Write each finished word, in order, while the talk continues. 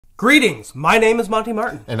Greetings, my name is Monty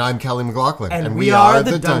Martin. And I'm Kelly McLaughlin. And we are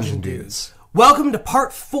the Dungeon Dudes. Welcome to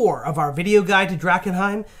part 4 of our video guide to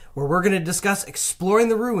Drakkenheim, where we're going to discuss exploring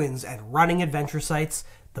the ruins and running adventure sites,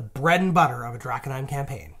 the bread and butter of a Drakkenheim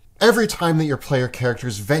campaign. Every time that your player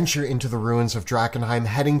characters venture into the ruins of Drakkenheim,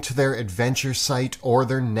 heading to their adventure site or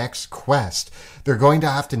their next quest, they're going to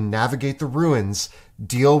have to navigate the ruins,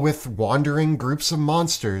 deal with wandering groups of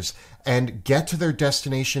monsters, and get to their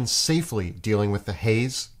destination safely, dealing with the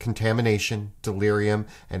haze, contamination, delirium,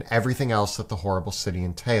 and everything else that the horrible city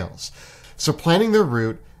entails. So planning their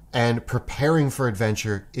route and preparing for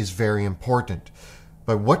adventure is very important.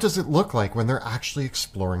 But what does it look like when they're actually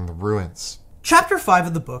exploring the ruins? Chapter 5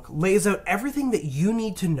 of the book lays out everything that you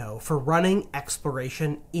need to know for running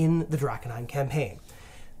exploration in the Drakkenheim campaign.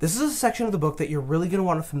 This is a section of the book that you're really going to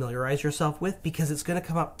want to familiarize yourself with because it's going to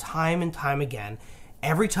come up time and time again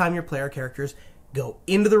every time your player characters go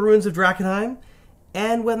into the ruins of Drakkenheim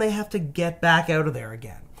and when they have to get back out of there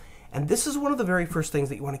again. And this is one of the very first things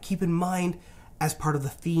that you want to keep in mind as part of the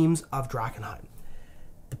themes of Drakkenheim.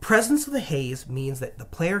 The presence of the haze means that the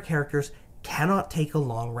player characters cannot take a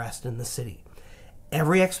long rest in the city.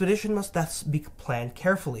 Every expedition must thus be planned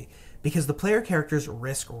carefully, because the player characters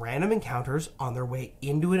risk random encounters on their way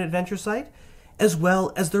into an adventure site, as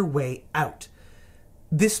well as their way out.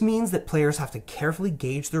 This means that players have to carefully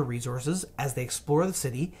gauge their resources as they explore the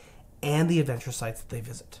city and the adventure sites that they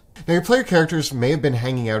visit. Now, your player characters may have been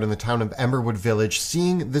hanging out in the town of Emberwood Village,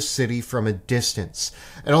 seeing the city from a distance.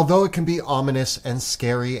 And although it can be ominous and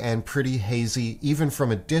scary and pretty hazy, even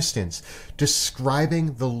from a distance,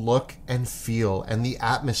 describing the look and feel and the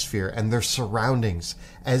atmosphere and their surroundings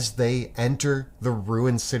as they enter the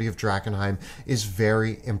ruined city of Drakkenheim is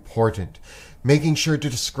very important. Making sure to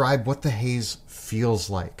describe what the haze feels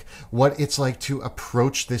like, what it's like to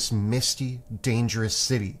approach this misty, dangerous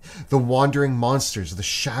city, the wandering monsters, the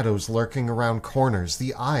shadows lurking around corners,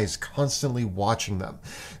 the eyes constantly watching them.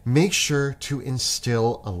 Make sure to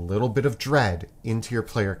instill a little bit of dread into your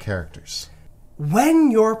player characters.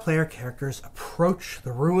 When your player characters approach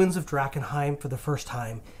the ruins of Drakkenheim for the first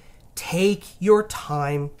time, take your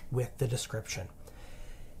time with the description.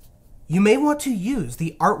 You may want to use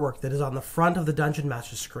the artwork that is on the front of the Dungeon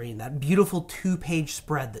Master screen, that beautiful 2-page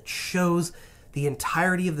spread that shows the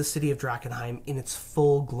entirety of the city of Drakkenheim in its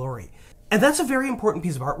full glory. And that's a very important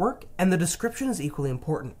piece of artwork, and the description is equally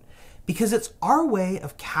important, because it's our way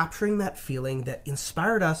of capturing that feeling that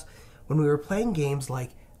inspired us when we were playing games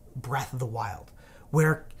like Breath of the Wild,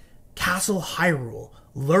 where Castle Hyrule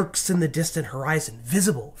lurks in the distant horizon,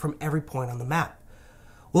 visible from every point on the map.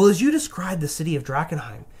 Well, as you describe the city of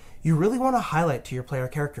Drakkenheim, you really want to highlight to your player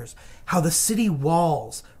characters how the city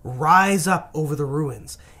walls rise up over the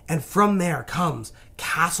ruins, and from there comes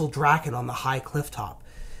Castle Draken on the high cliff top,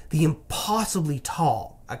 the impossibly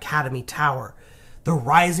tall Academy Tower, the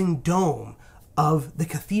rising dome of the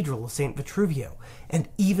Cathedral of St. Vitruvio, and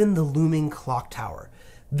even the looming clock tower.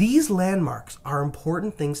 These landmarks are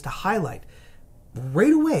important things to highlight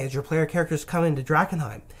right away as your player characters come into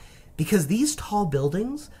Drakkenheim, because these tall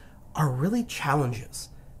buildings are really challenges.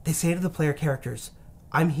 They say to the player characters,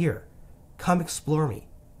 I'm here. Come explore me,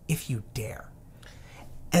 if you dare.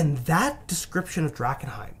 And that description of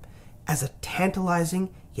Drakkenheim as a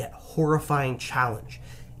tantalizing yet horrifying challenge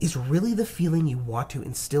is really the feeling you want to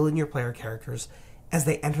instill in your player characters as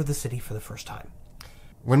they enter the city for the first time.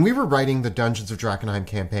 When we were writing the Dungeons of Drakkenheim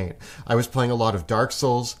campaign, I was playing a lot of Dark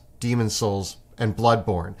Souls, Demon Souls, and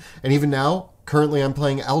Bloodborne. And even now, currently I'm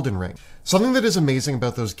playing Elden Ring. Something that is amazing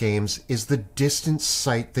about those games is the distant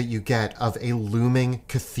sight that you get of a looming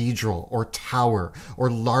cathedral or tower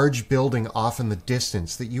or large building off in the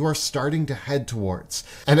distance that you are starting to head towards.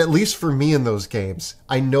 And at least for me in those games,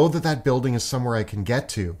 I know that that building is somewhere I can get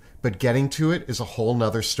to, but getting to it is a whole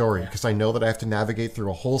nother story because I know that I have to navigate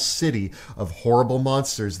through a whole city of horrible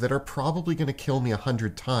monsters that are probably going to kill me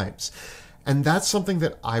 100 times. And that's something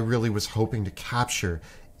that I really was hoping to capture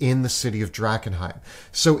in the city of Drakkenheim.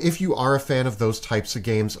 So if you are a fan of those types of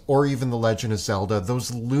games, or even The Legend of Zelda,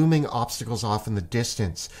 those looming obstacles off in the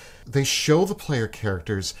distance, they show the player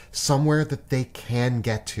characters somewhere that they can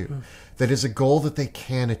get to, that is a goal that they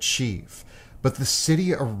can achieve. But the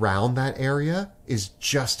city around that area is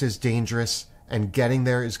just as dangerous, and getting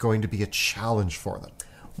there is going to be a challenge for them.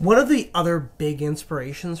 One of the other big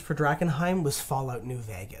inspirations for Drakkenheim was Fallout New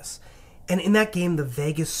Vegas. And in that game, the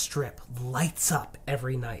Vegas Strip lights up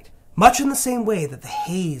every night, much in the same way that the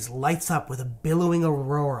haze lights up with a billowing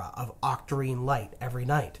aurora of octarine light every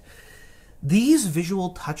night. These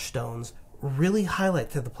visual touchstones really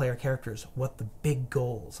highlight to the player characters what the big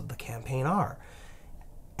goals of the campaign are,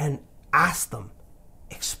 and ask them,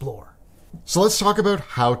 explore. So let's talk about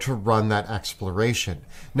how to run that exploration.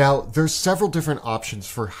 Now, there's several different options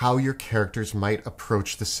for how your characters might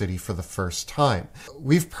approach the city for the first time.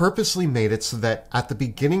 We've purposely made it so that at the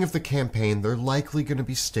beginning of the campaign, they're likely going to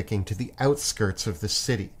be sticking to the outskirts of the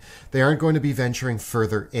city. They aren't going to be venturing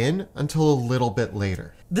further in until a little bit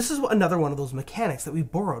later. This is another one of those mechanics that we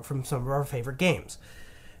borrowed from some of our favorite games.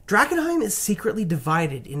 Drakkenheim is secretly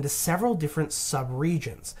divided into several different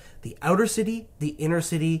sub-regions. The outer city, the inner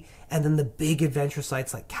city, and then the big adventure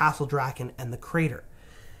sites like Castle Draken and the Crater.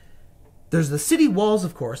 There's the city walls,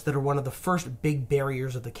 of course, that are one of the first big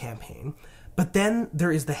barriers of the campaign, but then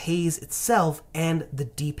there is the haze itself and the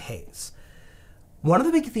deep haze. One of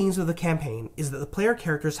the big themes of the campaign is that the player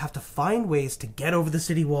characters have to find ways to get over the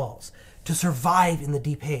city walls, to survive in the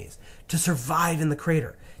deep haze, to survive in the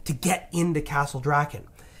Crater, to get into Castle Draken.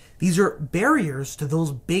 These are barriers to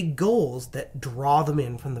those big goals that draw them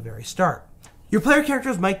in from the very start. Your player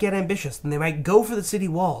characters might get ambitious and they might go for the city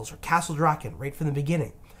walls or Castle Draken right from the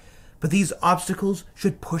beginning, but these obstacles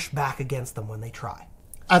should push back against them when they try.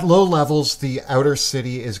 At low levels, the outer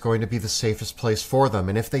city is going to be the safest place for them,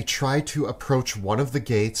 and if they try to approach one of the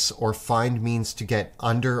gates or find means to get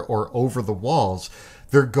under or over the walls,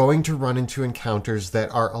 they're going to run into encounters that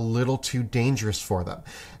are a little too dangerous for them.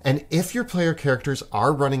 And if your player characters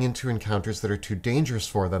are running into encounters that are too dangerous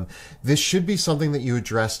for them, this should be something that you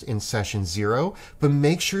addressed in session 0, but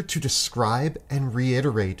make sure to describe and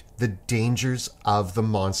reiterate the dangers of the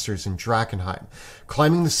monsters in Drakkenheim.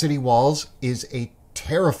 Climbing the city walls is a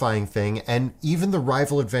terrifying thing, and even the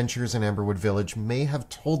rival adventurers in Emberwood Village may have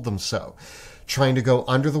told them so. Trying to go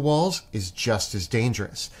under the walls is just as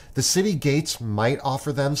dangerous. The city gates might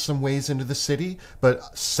offer them some ways into the city,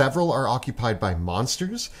 but several are occupied by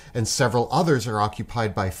monsters, and several others are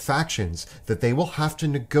occupied by factions that they will have to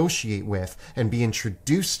negotiate with and be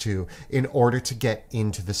introduced to in order to get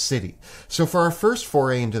into the city. So for our first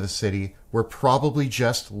foray into the city, we're probably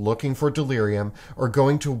just looking for delirium or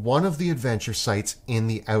going to one of the adventure sites in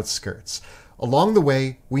the outskirts. Along the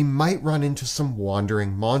way, we might run into some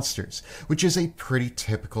wandering monsters, which is a pretty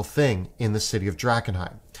typical thing in the city of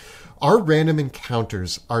Drakkenheim. Our random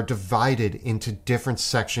encounters are divided into different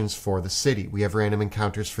sections for the city. We have random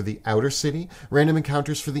encounters for the outer city, random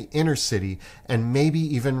encounters for the inner city, and maybe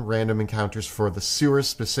even random encounters for the sewers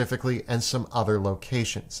specifically and some other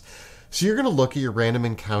locations. So you're going to look at your random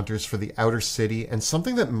encounters for the outer city, and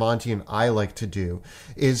something that Monty and I like to do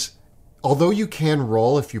is, although you can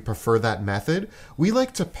roll if you prefer that method, we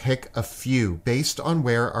like to pick a few based on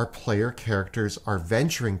where our player characters are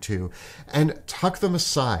venturing to and tuck them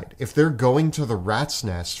aside. If they're going to the rat's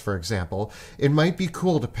nest, for example, it might be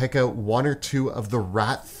cool to pick out one or two of the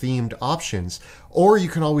rat-themed options, or you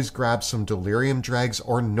can always grab some delirium dregs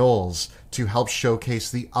or gnolls to help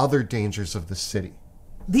showcase the other dangers of the city.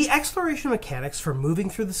 The exploration mechanics for moving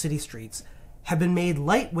through the city streets have been made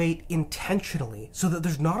lightweight intentionally so that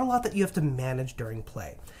there's not a lot that you have to manage during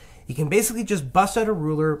play. You can basically just bust out a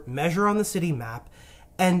ruler, measure on the city map,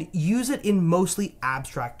 and use it in mostly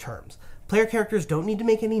abstract terms. Player characters don't need to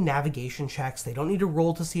make any navigation checks, they don't need to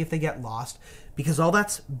roll to see if they get lost, because all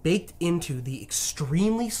that's baked into the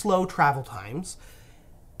extremely slow travel times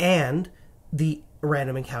and the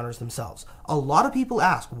random encounters themselves. A lot of people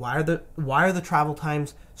ask, why are the travel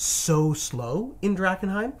times so slow in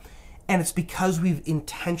Drakkenheim? And it's because we've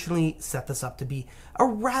intentionally set this up to be a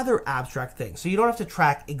rather abstract thing. So you don't have to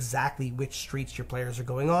track exactly which streets your players are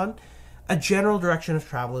going on. A general direction of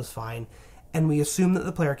travel is fine, and we assume that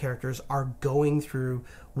the player characters are going through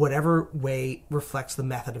whatever way reflects the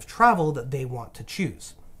method of travel that they want to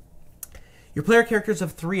choose. Your player characters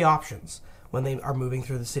have 3 options when they are moving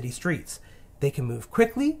through the city streets. They can move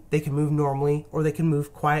quickly, they can move normally, or they can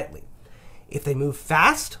move quietly. If they move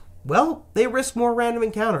fast, well, they risk more random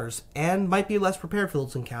encounters and might be less prepared for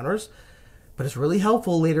those encounters, but it's really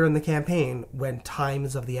helpful later in the campaign when time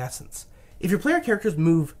is of the essence. If your player characters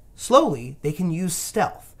move slowly, they can use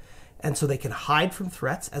stealth, and so they can hide from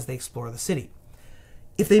threats as they explore the city.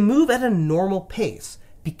 If they move at a normal pace,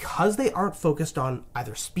 because they aren't focused on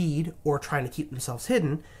either speed or trying to keep themselves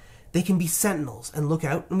hidden, they can be sentinels and look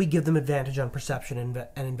out, and we give them advantage on perception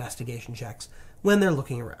and investigation checks when they're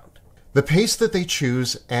looking around. The pace that they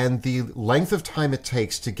choose and the length of time it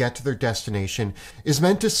takes to get to their destination is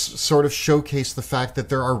meant to sort of showcase the fact that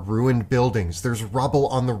there are ruined buildings, there's rubble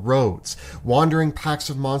on the roads, wandering packs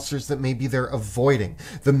of monsters that maybe they're avoiding.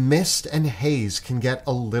 The mist and haze can get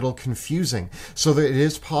a little confusing, so that it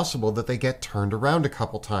is possible that they get turned around a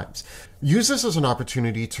couple times. Use this as an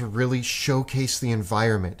opportunity to really showcase the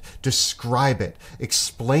environment, describe it,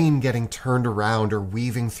 explain getting turned around or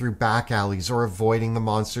weaving through back alleys or avoiding the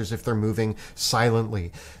monsters if they're moving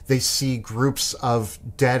silently. They see groups of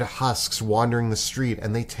dead husks wandering the street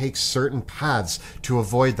and they take certain paths to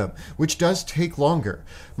avoid them, which does take longer.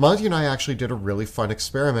 Monty and I actually did a really fun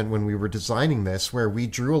experiment when we were designing this, where we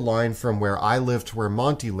drew a line from where I live to where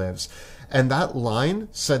Monty lives. And that line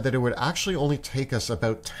said that it would actually only take us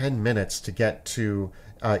about 10 minutes to get to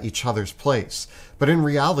each other's place. But in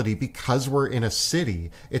reality, because we're in a city,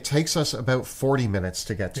 it takes us about 40 minutes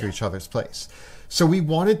to get to each other's place. So we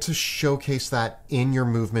wanted to showcase that in your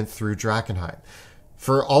movement through Drakkenheim.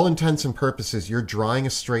 For all intents and purposes, you're drawing a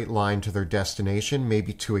straight line to their destination,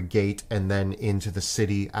 maybe to a gate and then into the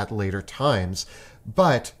city at later times.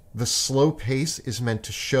 But the slow pace is meant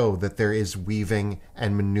to show that there is weaving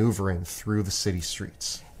and maneuvering through the city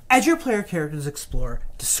streets. As your player characters explore,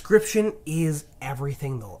 description is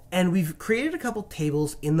everything though. And we've created a couple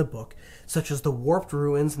tables in the book, such as the warped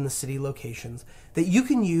ruins and the city locations, that you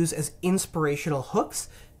can use as inspirational hooks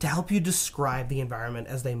to help you describe the environment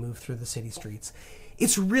as they move through the city streets.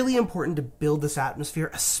 It's really important to build this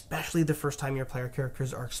atmosphere, especially the first time your player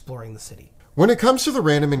characters are exploring the city. When it comes to the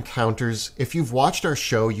random encounters, if you've watched our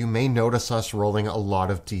show, you may notice us rolling a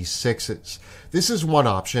lot of d6s. This is one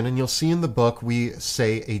option, and you'll see in the book we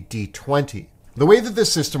say a d20. The way that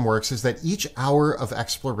this system works is that each hour of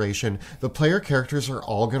exploration, the player characters are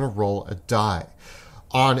all going to roll a die.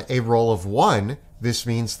 On a roll of 1, this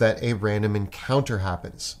means that a random encounter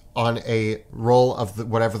happens. On a roll of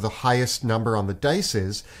whatever the highest number on the dice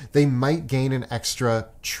is, they might gain an extra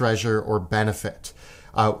treasure or benefit.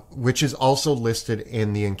 Which is also listed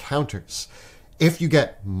in the encounters. If you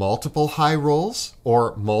get multiple high rolls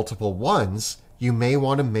or multiple ones, you may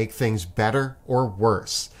want to make things better or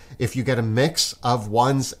worse. If you get a mix of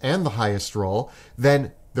ones and the highest roll,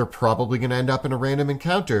 then they're probably going to end up in a random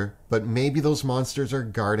encounter, but maybe those monsters are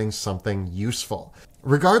guarding something useful.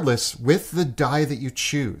 Regardless, with the die that you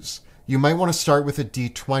choose, you might want to start with a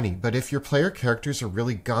d20, but if your player characters are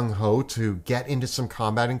really gung-ho to get into some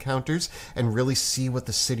combat encounters and really see what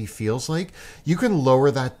the city feels like, you can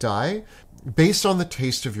lower that die based on the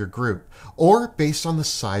taste of your group or based on the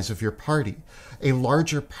size of your party. A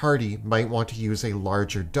larger party might want to use a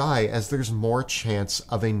larger die as there's more chance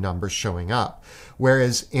of a number showing up.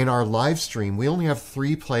 Whereas in our live stream, we only have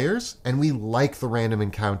 3 players and we like the random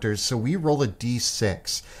encounters, so we roll a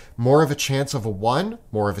d6. More of a chance of a 1,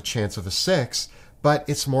 more of a chance of a 6, but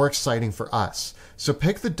it's more exciting for us. So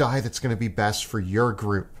pick the die that's going to be best for your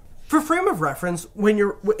group. For frame of reference,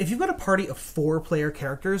 if you've got a party of 4 player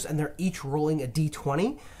characters and they're each rolling a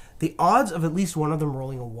d20, the odds of at least one of them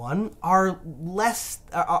rolling a 1 are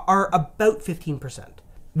about 15%.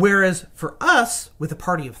 Whereas for us, with a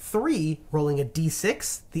party of 3 rolling a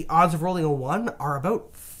d6, the odds of rolling a 1 are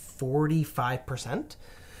about 45%.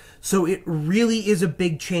 So it really is a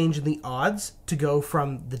big change in the odds to go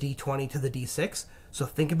from the d20 to the d6. So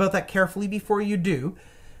think about that carefully before you do.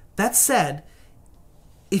 That said,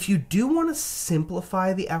 if you do want to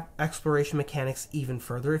simplify the exploration mechanics even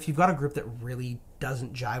further, if you've got a group that really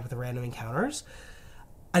doesn't jive with the random encounters,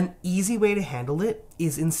 an easy way to handle it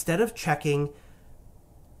is, instead of checking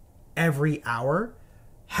every hour,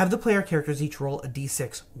 have the player characters each roll a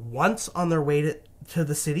d6 once on their way to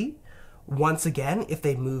the city, once again if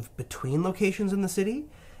they move between locations in the city,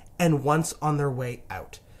 and once on their way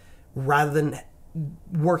out, rather than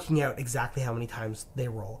working out exactly how many times they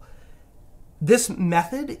roll. This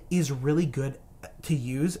method is really good to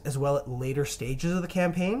use as well at later stages of the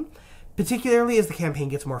campaign, particularly as the campaign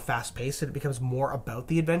gets more fast-paced and it becomes more about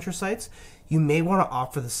the adventure sites. You may want to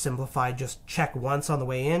opt for the simplified just check once on the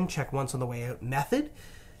way in, check once on the way out method,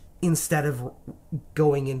 instead of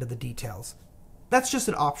going into the details. That's just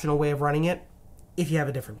an optional way of running it if you have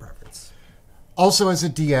a different preference. Also, as a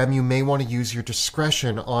DM, you may want to use your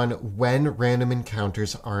discretion on when random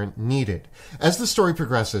encounters aren't needed. As the story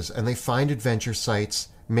progresses and they find adventure sites,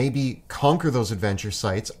 maybe conquer those adventure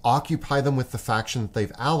sites, occupy them with the faction that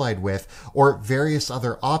they've allied with, or various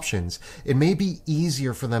other options, it may be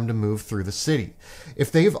easier for them to move through the city. If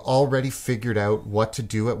they've already figured out what to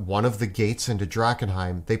do at one of the gates into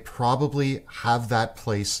Drakkenheim, they probably have that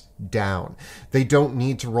place down. They don't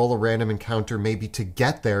need to roll a random encounter maybe to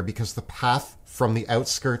get there because the path from the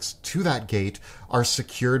outskirts to that gate are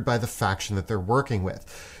secured by the faction that they're working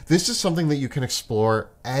with. This is something that you can explore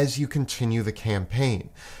as you continue the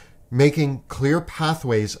campaign. Making clear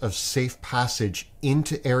pathways of safe passage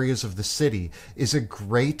into areas of the city is a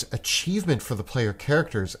great achievement for the player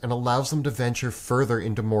characters and allows them to venture further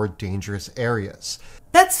into more dangerous areas.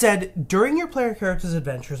 That said, during your player character's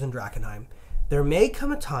adventures in Drakkenheim, there may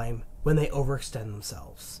come a time when they overextend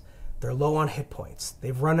themselves. They're low on hit points,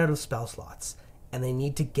 they've run out of spell slots, and they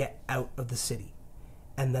need to get out of the city.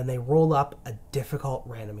 And then they roll up a difficult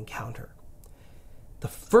random encounter. The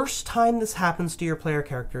first time this happens to your player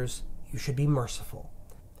characters, you should be merciful.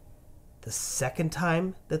 The second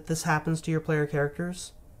time that this happens to your player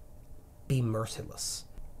characters, be merciless.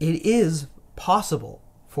 It is possible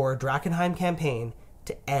for a Drakkenheim campaign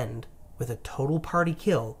to end with a total party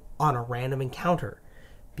kill on a random encounter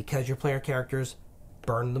because your player characters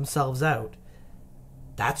burned themselves out.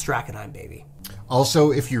 That's Drakkenheim, baby.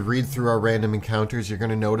 Also, if you read through our random encounters, you're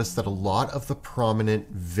going to notice that a lot of the prominent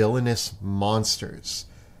villainous monsters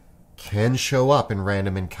can show up in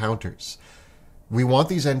random encounters. We want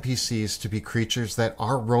these NPCs to be creatures that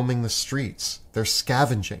are roaming the streets. They're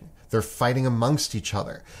scavenging. They're fighting amongst each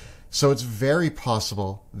other. So it's very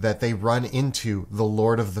possible that they run into the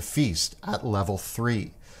Lord of the Feast at level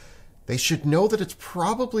 3. They should know that it's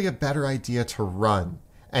probably a better idea to run,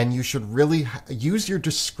 and you should really use your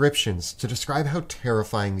descriptions to describe how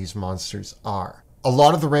terrifying these monsters are. A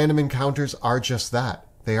lot of the random encounters are just that.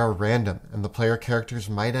 They are random, and the player characters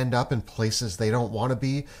might end up in places they don't want to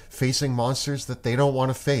be, facing monsters that they don't want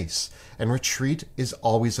to face, and retreat is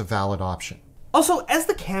always a valid option. Also, as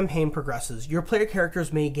the campaign progresses, your player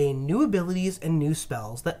characters may gain new abilities and new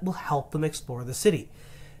spells that will help them explore the city.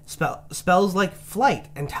 Spells like flight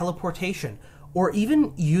and teleportation, or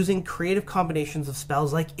even using creative combinations of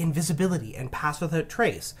spells like invisibility and pass without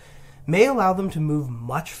trace, may allow them to move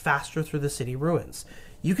much faster through the city ruins.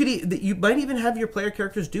 You might even have your player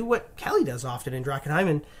characters do what Kelly does often in Drakkenheim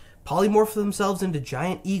and polymorph themselves into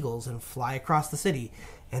giant eagles and fly across the city,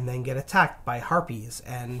 and then get attacked by harpies,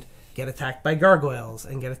 and get attacked by gargoyles,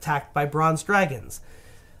 and get attacked by bronze dragons.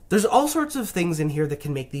 There's all sorts of things in here that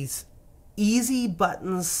can make these easy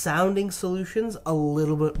buttons sounding solutions a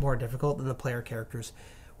little bit more difficult than the player characters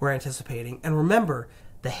were anticipating. And remember,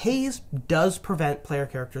 the haze does prevent player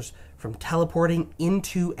characters from teleporting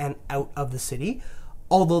into and out of the city,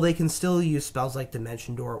 although they can still use spells like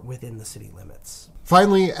Dimension Door within the city limits.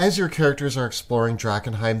 Finally, as your characters are exploring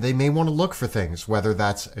Drakkenheim, they may want to look for things, whether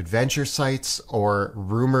that's adventure sites or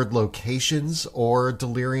rumored locations or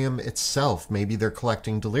delirium itself. Maybe they're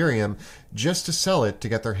collecting delirium just to sell it to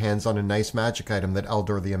get their hands on a nice magic item that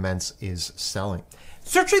Eldor the Immense is selling.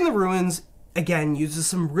 Searching the ruins, again, uses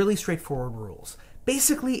some really straightforward rules.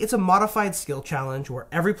 Basically, it's a modified skill challenge where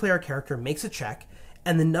every player character makes a check,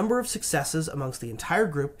 and the number of successes amongst the entire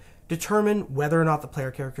group determine whether or not the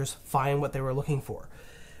player characters find what they were looking for.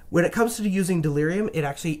 When it comes to using delirium, it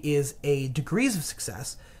actually is a degrees of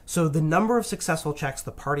success, so the number of successful checks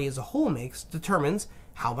the party as a whole makes determines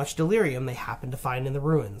how much delirium they happen to find in the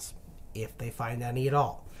ruins, if they find any at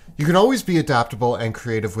all. You can always be adaptable and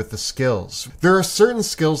creative with the skills. There are certain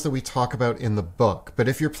skills that we talk about in the book, but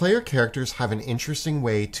if your player characters have an interesting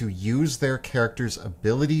way to use their character's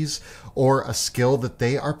abilities or a skill that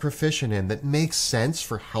they are proficient in that makes sense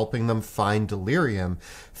for helping them find delirium,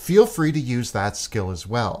 feel free to use that skill as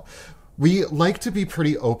well. We like to be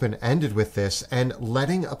pretty open-ended with this, and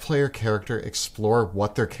letting a player character explore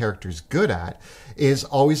what their character's good at is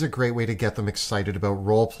always a great way to get them excited about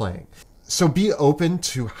role-playing. So be open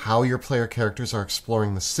to how your player characters are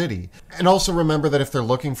exploring the city. And also remember that if they're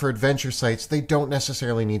looking for adventure sites, they don't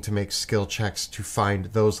necessarily need to make skill checks to find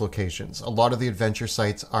those locations. A lot of the adventure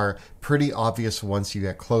sites are pretty obvious once you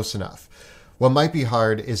get close enough. What might be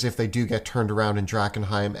hard is if they do get turned around in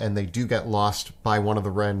Drakkenheim and they do get lost by one of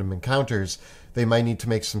the random encounters, they might need to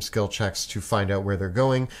make some skill checks to find out where they're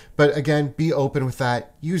going. But again, be open with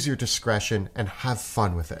that, use your discretion, and have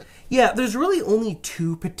fun with it. Yeah, there's really only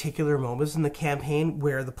two particular moments in the campaign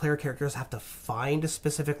where the player characters have to find a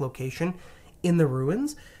specific location in the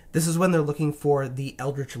ruins. This is when they're looking for the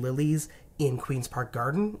Eldritch Lilies in Queen's Park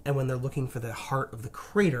Garden, and when they're looking for the heart of the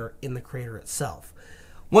crater in the crater itself.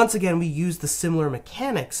 Once again, we use the similar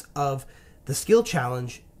mechanics of the skill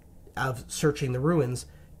challenge of searching the ruins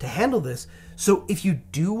to handle this. So if you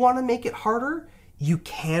do want to make it harder, you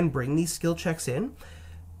can bring these skill checks in.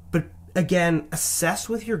 But again, assess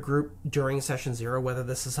with your group during session 0 whether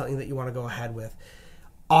this is something that you want to go ahead with.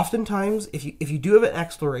 Oftentimes, if you do have an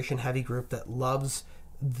exploration heavy group that loves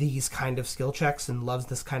these kind of skill checks and loves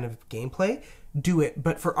this kind of gameplay, do it.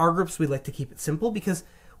 But for our groups, we like to keep it simple because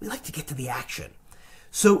we like to get to the action.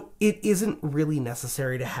 So it isn't really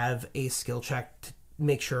necessary to have a skill check to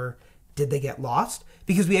make sure did they get lost,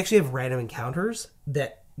 because we actually have random encounters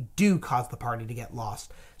that do cause the party to get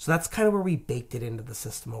lost. So that's kind of where we baked it into the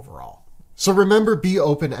system overall. So remember, be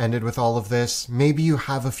open-ended with all of this. Maybe you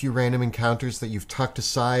have a few random encounters that you've tucked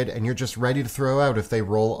aside and you're just ready to throw out if they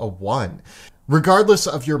roll a 1. Regardless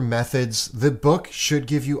of your methods, the book should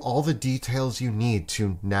give you all the details you need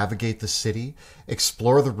to navigate the city,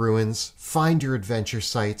 explore the ruins, find your adventure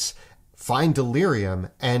sites, find delirium,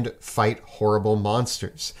 and fight horrible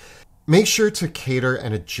monsters. Make sure to cater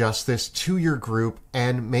and adjust this to your group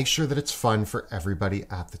and make sure that it's fun for everybody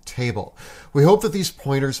at the table. We hope that these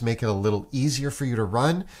pointers make it a little easier for you to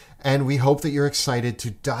run, and we hope that you're excited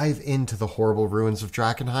to dive into the horrible ruins of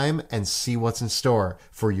Drakkenheim and see what's in store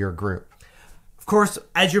for your group. Of course,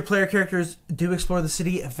 as your player characters do explore the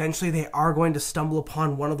city, eventually they are going to stumble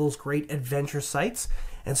upon one of those great adventure sites.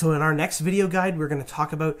 And so in our next video guide, we're going to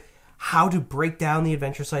talk about how to break down the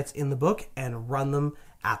adventure sites in the book and run them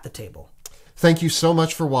at the table. Thank you so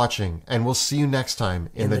much for watching, and we'll see you next time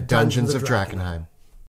in the Dungeons of Drakkenheim.